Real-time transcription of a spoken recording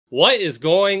What is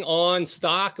going on,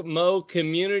 Stock Mo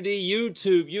community,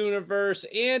 YouTube universe,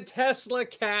 and Tesla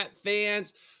cat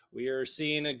fans? We are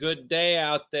seeing a good day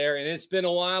out there, and it's been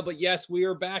a while, but yes, we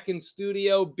are back in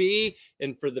Studio B.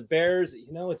 And for the Bears,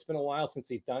 you know, it's been a while since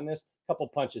he's done this. A couple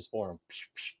punches for him.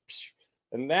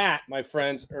 And that, my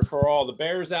friends, are for all the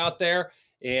Bears out there.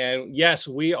 And yes,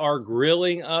 we are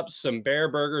grilling up some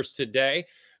Bear burgers today.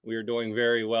 We are doing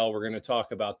very well. We're going to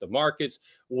talk about the markets,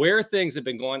 where things have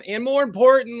been going, and more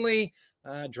importantly,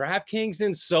 Draftkings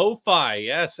and Sofi.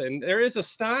 Yes, and there is a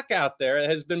stock out there that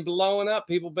has been blowing up.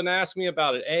 People have been asking me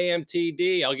about it.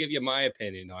 Amtd. I'll give you my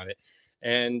opinion on it.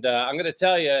 And I'm going to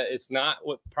tell you, it's not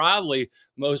what probably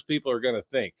most people are going to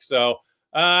think. So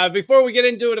before we get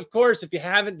into it, of course, if you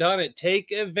haven't done it,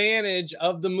 take advantage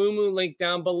of the Moo link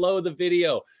down below the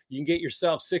video. You can get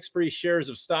yourself 6 free shares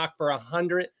of stock for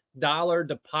 $100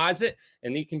 deposit,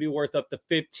 and it can be worth up to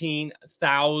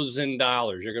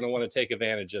 $15,000. You're going to want to take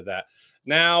advantage of that.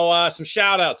 Now, some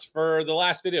shout outs for the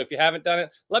last video. If you haven't done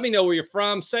it, let me know where you're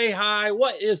from. Say hi.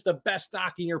 What is the best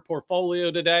stock in your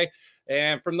portfolio today?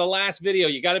 And from the last video,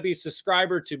 you got to be a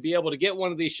subscriber to be able to get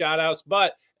one of these shout outs.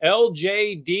 But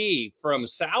LJD from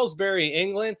Salisbury,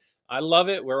 England, I love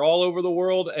it. We're all over the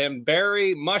world. And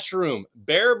Berry Mushroom,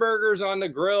 Bear Burgers on the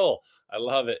Grill. I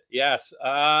love it. Yes.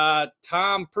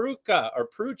 Tom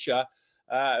Prucha,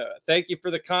 thank you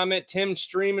for the comment. Tim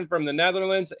streaming from the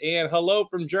Netherlands, and hello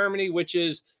from Germany, which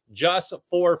is just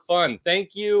for fun.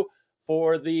 Thank you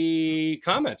for the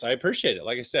comments. I appreciate it.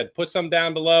 Like I said, put some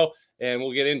down below and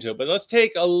we'll get into it. But let's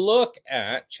take a look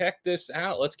at, check this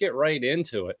out. Let's get right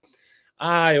into it.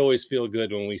 I always feel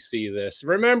good when we see this.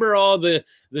 Remember all the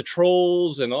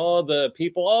trolls and all the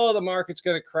people, oh, the market's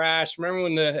going to crash. Remember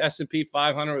when the S&P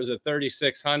 500 was at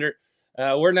 3,600?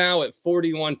 We're now at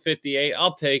 4,158.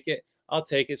 I'll take it. I'll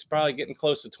take it. It's probably getting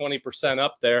close to 20%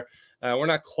 up there. We're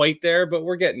not quite there, but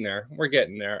we're getting there. We're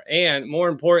getting there. And more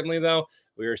importantly, though,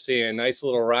 we are seeing a nice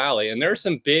little rally. And there's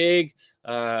some big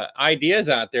ideas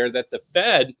out there that the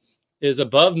Fed is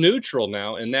above neutral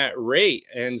now in that rate.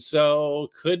 And so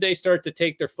could they start to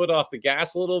take their foot off the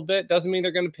gas a little bit? Doesn't mean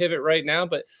they're going to pivot right now,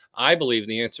 but I believe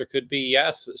the answer could be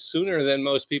yes, sooner than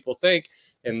most people think.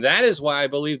 And that is why I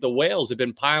believe the whales have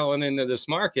been piling into this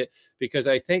market, because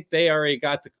I think they already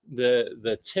got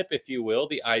the tip, if you will,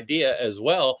 the idea as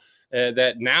well,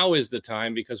 that now is the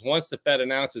time, because once the Fed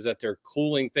announces that they're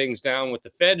cooling things down with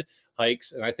the Fed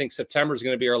hikes, and I think September is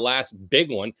going to be our last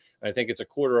big one. I think it's a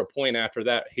quarter a point after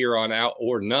that here on out,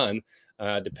 or none,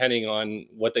 depending on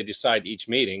what they decide each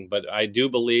meeting. But I do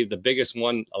believe the biggest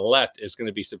one left is going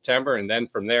to be September, and then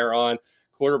from there on,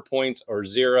 quarter points or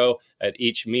zero at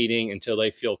each meeting until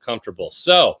they feel comfortable.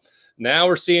 So now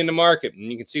we're seeing the market,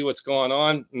 and you can see what's going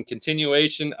on in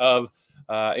continuation of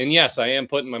and yes, I am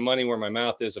putting my money where my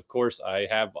mouth is. Of course, I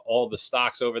have all the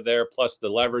stocks over there, plus the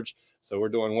leverage. So we're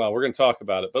doing well. We're going to talk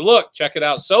about it. But look, check it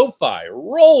out. Sofi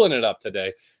rolling it up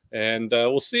today. And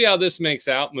we'll see how this makes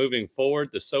out moving forward.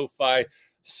 The Sofi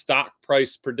stock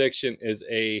price prediction is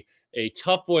a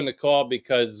tough one to call,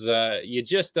 because you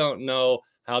just don't know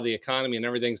how the economy and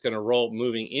everything's going to roll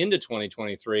moving into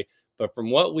 2023. But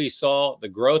from what we saw, the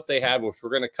growth they had, which we're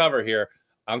going to cover here,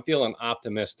 I'm feeling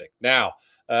optimistic. Now,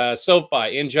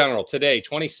 SoFi in general today,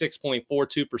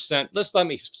 26.42%. Let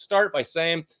me start by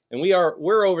saying, and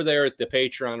we're over there at the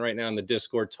Patreon right now in the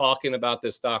Discord talking about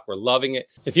this stock. We're loving it.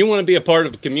 If you want to be a part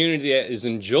of a community that is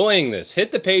enjoying this,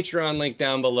 hit the Patreon link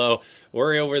down below.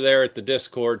 We're over there at the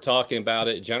Discord talking about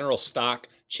it. General stock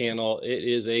channel. It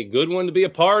is a good one to be a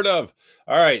part of.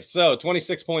 All right, so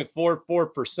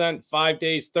 26.44%, 5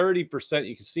 days, 30%.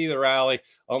 You can see the rally,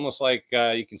 almost like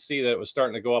you can see that it was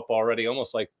starting to go up already,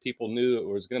 almost like people knew it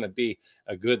was going to be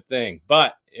a good thing.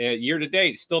 But year to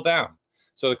date, still down.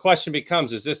 So the question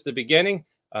becomes, is this the beginning?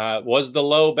 Was the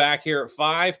low back here at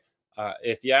 5?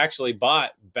 If you actually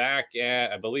bought back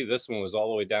at, I believe this one was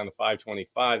all the way down to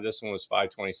 525. This one was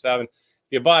 527. If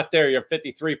you bought there, you're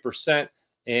 53%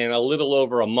 in a little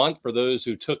over a month for those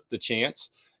who took the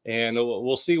chance. And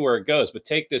we'll see where it goes. But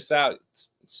take this out.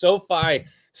 SoFi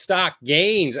stock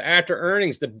gains after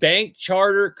earnings. The bank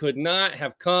charter could not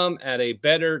have come at a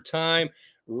better time.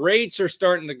 Rates are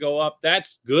starting to go up.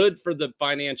 That's good for the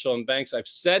financial and banks. I've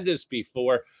said this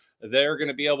before. They're going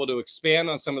to be able to expand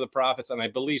on some of the profits. And I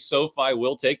believe SoFi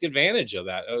will take advantage of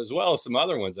that, as well as some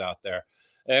other ones out there.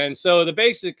 And so the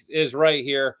basic is right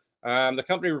here. The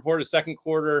company reported second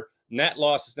quarter net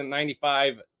losses at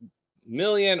 95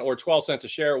 million or 12 cents a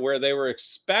share, where they were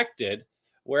expected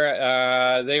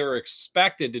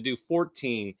to do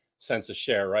 14 cents a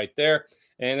share right there.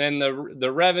 And then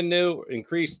the revenue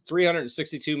increased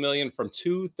 362 million from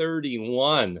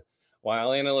 231.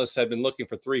 while analysts had been looking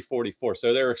for 344.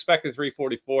 So they were expecting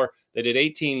 344. They did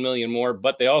 18 million more,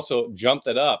 but they also jumped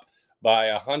it up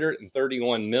by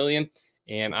 131 million.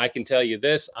 And I can tell you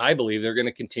this, I believe they're going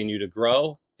to continue to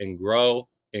grow and grow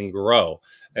and grow.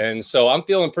 And so I'm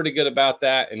feeling pretty good about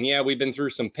that. And yeah, we've been through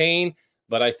some pain,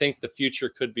 but I think the future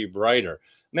could be brighter.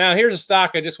 Now, here's a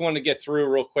stock I just wanted to get through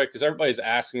real quick because everybody's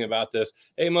asking about this.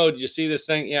 Hey, Mo, did you see this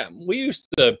thing? Yeah, we used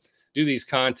to do these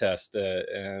contests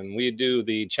and we do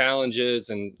the challenges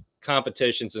and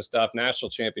competitions and stuff, national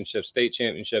championships, state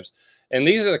championships. And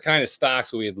these are the kind of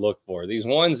stocks we'd look for, these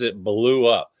ones that blew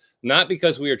up, not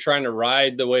because we were trying to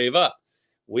ride the wave up.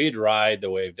 We'd ride the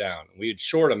wave down. We'd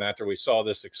short them after we saw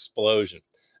this explosion.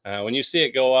 When you see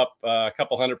it go up a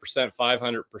couple 100%,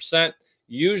 500%,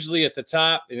 usually at the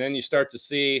top, and then you start to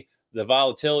see the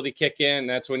volatility kick in.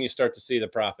 That's when you start to see the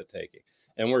profit taking.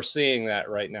 And we're seeing that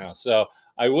right now. So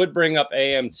I would bring up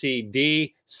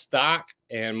AMTD stock,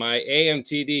 and my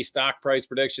AMTD stock price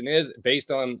prediction is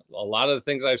based on a lot of the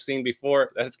things I've seen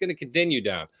before that it's going to continue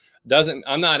down.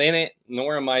 I'm not in it,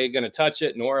 nor am I going to touch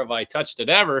it, nor have I touched it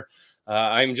ever.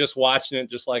 I'm just watching it,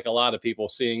 just like a lot of people,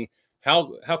 seeing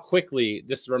how quickly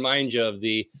this reminds you of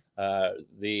the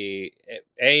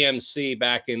AMC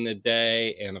back in the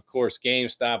day, and of course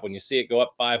GameStop. When you see it go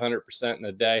up 500% in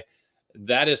a day,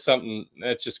 that is something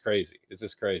that's just crazy. It's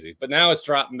just crazy. But now it's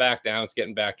dropping back down. It's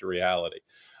getting back to reality.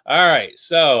 All right.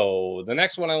 So the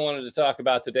next one I wanted to talk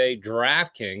about today,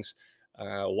 Draftkings.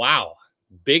 Wow.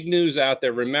 Big news out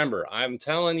there. Remember, I'm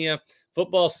telling you,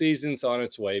 football season's on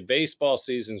its way. Baseball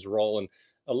season's rolling.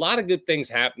 A lot of good things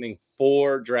happening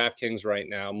for DraftKings right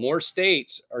now. More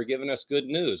states are giving us good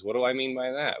news. What do I mean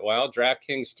by that? Well,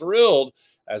 DraftKings thrilled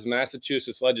as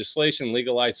Massachusetts legislation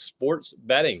legalized sports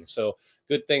betting. So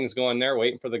good things going there,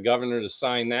 waiting for the governor to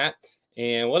sign that.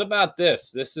 And what about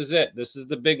this? This is it. This is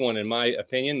the big one, in my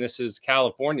opinion. This is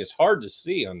California. It's hard to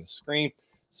see on the screen.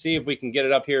 See if we can get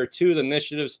it up here. Two of the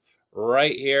initiatives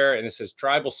right here. And it says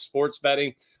tribal sports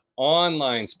betting,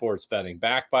 online sports betting,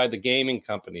 backed by the gaming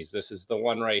companies. This is the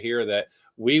one right here that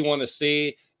we want to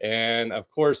see. And of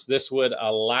course, this would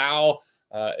allow,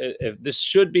 if this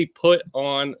should be put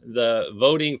on the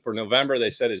voting for November. They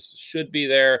said it should be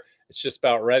there. It's just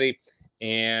about ready.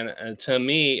 And to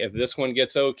me, if this one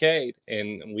gets okayed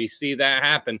and we see that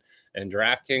happen, and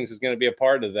DraftKings is going to be a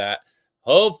part of that,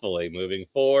 hopefully moving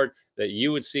forward, that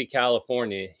you would see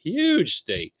California, huge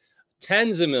state,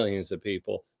 tens of millions of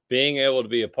people being able to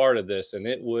be a part of this. And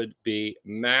it would be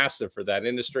massive for that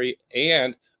industry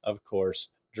and, of course,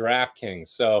 DraftKings.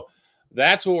 So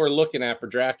that's what we're looking at for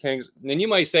DraftKings. And you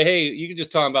might say, hey, you can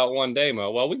just talk about one day,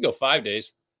 Mo. Well, we can go 5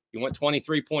 days. You want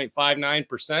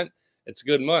 23.59%? It's a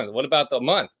good month. What about the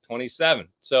month? 27.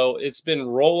 So it's been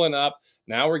rolling up.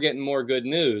 Now we're getting more good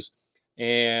news.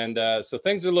 And so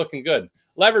things are looking good.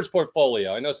 Leverage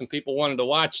portfolio. I know some people wanted to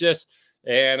watch this.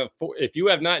 And if you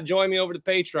have not joined me over to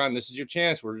Patreon, this is your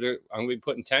chance. I'm going to be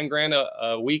putting 10 grand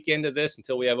a week into this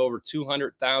until we have over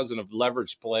 200,000 of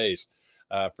leverage plays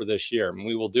for this year. And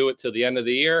we will do it till the end of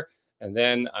the year. And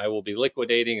then I will be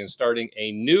liquidating and starting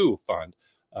a new fund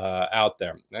out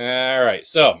there. All right.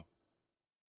 So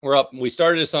we're up. We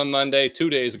started this on Monday, 2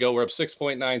 days ago. We're up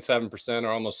 6.97% or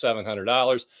almost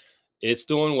 $700. It's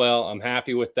doing well. I'm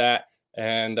happy with that.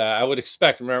 And I would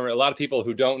expect, remember, a lot of people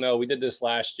who don't know, we did this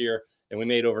last year and we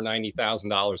made over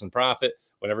 $90,000 in profit.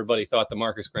 When everybody thought the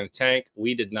market's going to tank,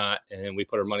 we did not. And we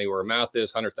put our money where our mouth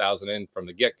is, 100,000 in from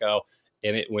the get-go,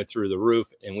 and it went through the roof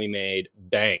and we made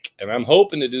bank. And I'm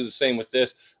hoping to do the same with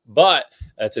this, but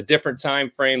it's a different time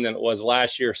frame than it was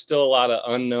last year. Still a lot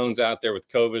of unknowns out there with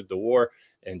COVID, the war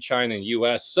in China and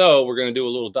US. So we're going to do a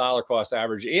little dollar cost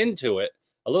average into it,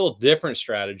 a little different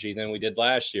strategy than we did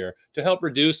last year to help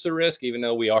reduce the risk, even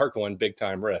though we are going big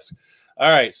time risk. All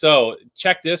right. So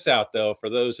check this out, though, for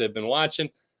those who have been watching.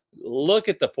 Look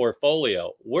at the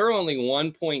portfolio. We're only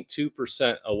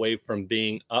 1.2% away from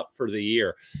being up for the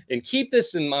year. And keep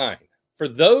this in mind. For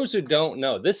those who don't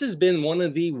know, this has been one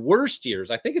of the worst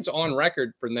years. I think it's on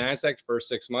record for NASDAQ first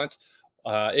 6 months.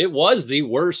 It was the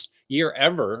worst year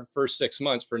ever, first 6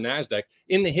 months for NASDAQ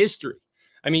in the history.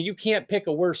 I mean, you can't pick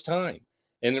a worse time.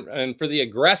 And for the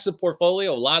aggressive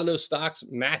portfolio, a lot of those stocks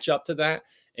match up to that.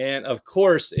 And of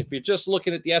course, if you're just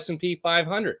looking at the S&P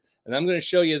 500, and I'm going to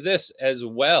show you this as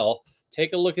well.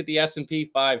 Take a look at the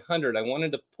S&P 500. I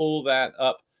wanted to pull that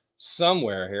up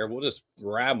somewhere here. We'll just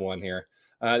grab one here.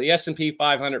 The S&P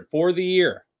 500 for the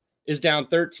year is down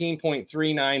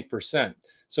 13.39%.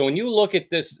 So when you look at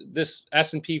this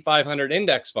S&P 500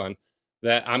 index fund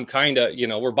that I'm kind of,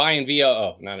 we're buying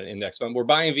VOO, not an index fund. We're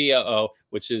buying VOO,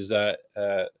 which is a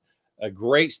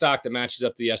great stock that matches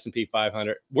up to the S&P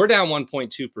 500. We're down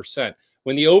 1.2%.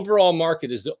 when the overall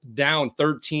market is down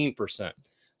 13%.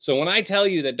 So when I tell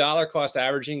you that dollar cost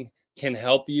averaging can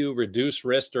help you reduce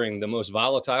risk during the most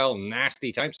volatile,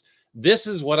 nasty times, this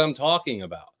is what I'm talking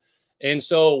about. And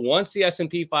so once the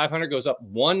S&P 500 goes up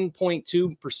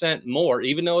 1.2% more,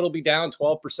 even though it'll be down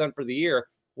 12% for the year,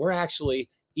 we're actually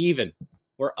even.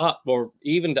 We're up or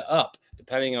even to up,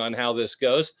 depending on how this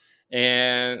goes.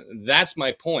 And that's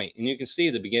my point. And you can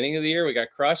see the beginning of the year, we got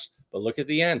crushed, but look at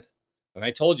the end. And I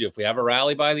told you, if we have a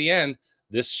rally by the end,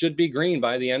 this should be green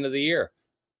by the end of the year.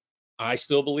 I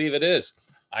still believe it is.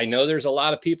 I know there's a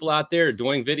lot of people out there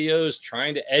doing videos,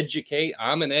 trying to educate.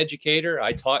 I'm an educator.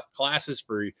 I taught classes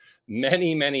for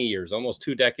many, many years, almost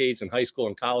 2 decades in high school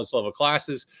and college level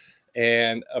classes.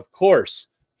 And of course,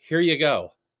 here you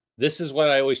go. This is what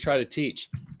I always try to teach.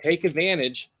 Take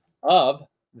advantage of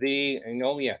the,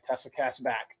 Tesla Cat's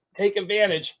back. Take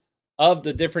advantage of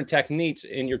the different techniques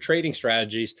in your trading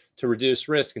strategies to reduce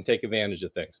risk and take advantage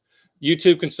of things.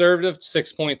 YouTube conservative,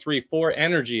 6.34.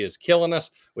 Energy is killing us.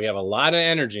 We have a lot of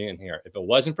energy in here. If it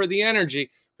wasn't for the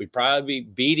energy, we'd probably be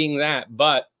beating that.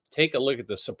 But take a look at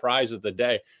the surprise of the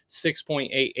day,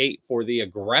 6.88 for the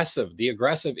aggressive. The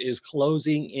aggressive is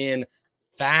closing in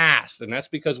fast. And that's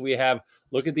because we have,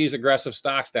 look at these aggressive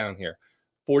stocks down here.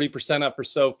 40% up for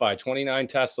Sofi, 29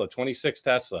 Tesla, 26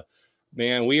 Tesla.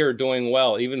 Man, we are doing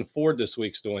well. Even Ford this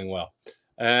week's doing well.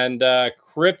 And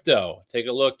crypto, take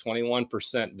a look,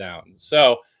 21% down.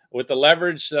 So with the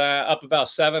leverage up about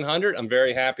 700, I'm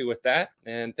very happy with that.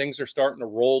 And things are starting to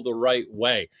roll the right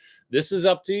way. This is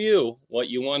up to you, what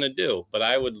you want to do. But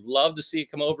I would love to see you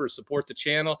come over and support the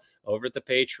channel over at the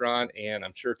Patreon. And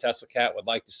I'm sure Tesla Cat would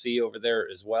like to see you over there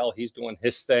as well. He's doing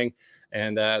his thing.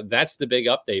 And that's the big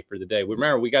update for the day.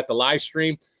 Remember, we got the live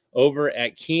stream over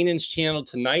at Keenan's channel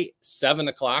tonight, 7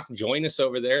 o'clock. Join us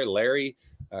over there, Larry,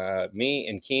 me,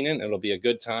 and Keenan. It'll be a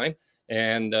good time.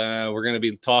 And we're going to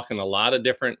be talking a lot of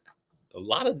different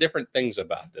things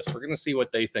about this. We're going to see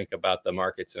what they think about the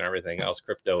markets and everything else,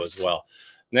 crypto as well.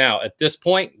 Now, at this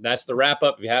point, that's the wrap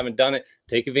up. If you haven't done it,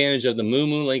 take advantage of the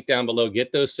Moo link down below.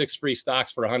 Get those 6 free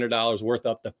stocks for $100 worth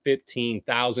up to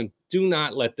 $15,000. Do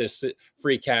not let this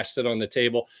free cash sit on the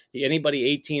table. Anybody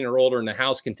 18 or older in the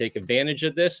house can take advantage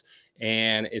of this,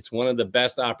 and it's one of the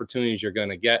best opportunities you're going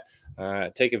to get.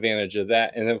 Take advantage of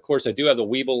that. And then, of course, I do have the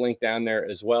Webull link down there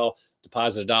as well.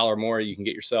 Deposit $1 more, you can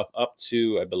get yourself up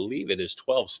to, I believe it is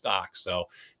 12 stocks. So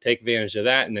take advantage of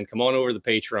that, and then come on over to the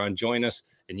Patreon, join us,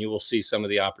 and you will see some of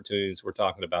the opportunities we're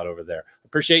talking about over there.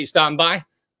 Appreciate you stopping by.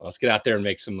 Let's get out there and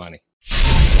make some money.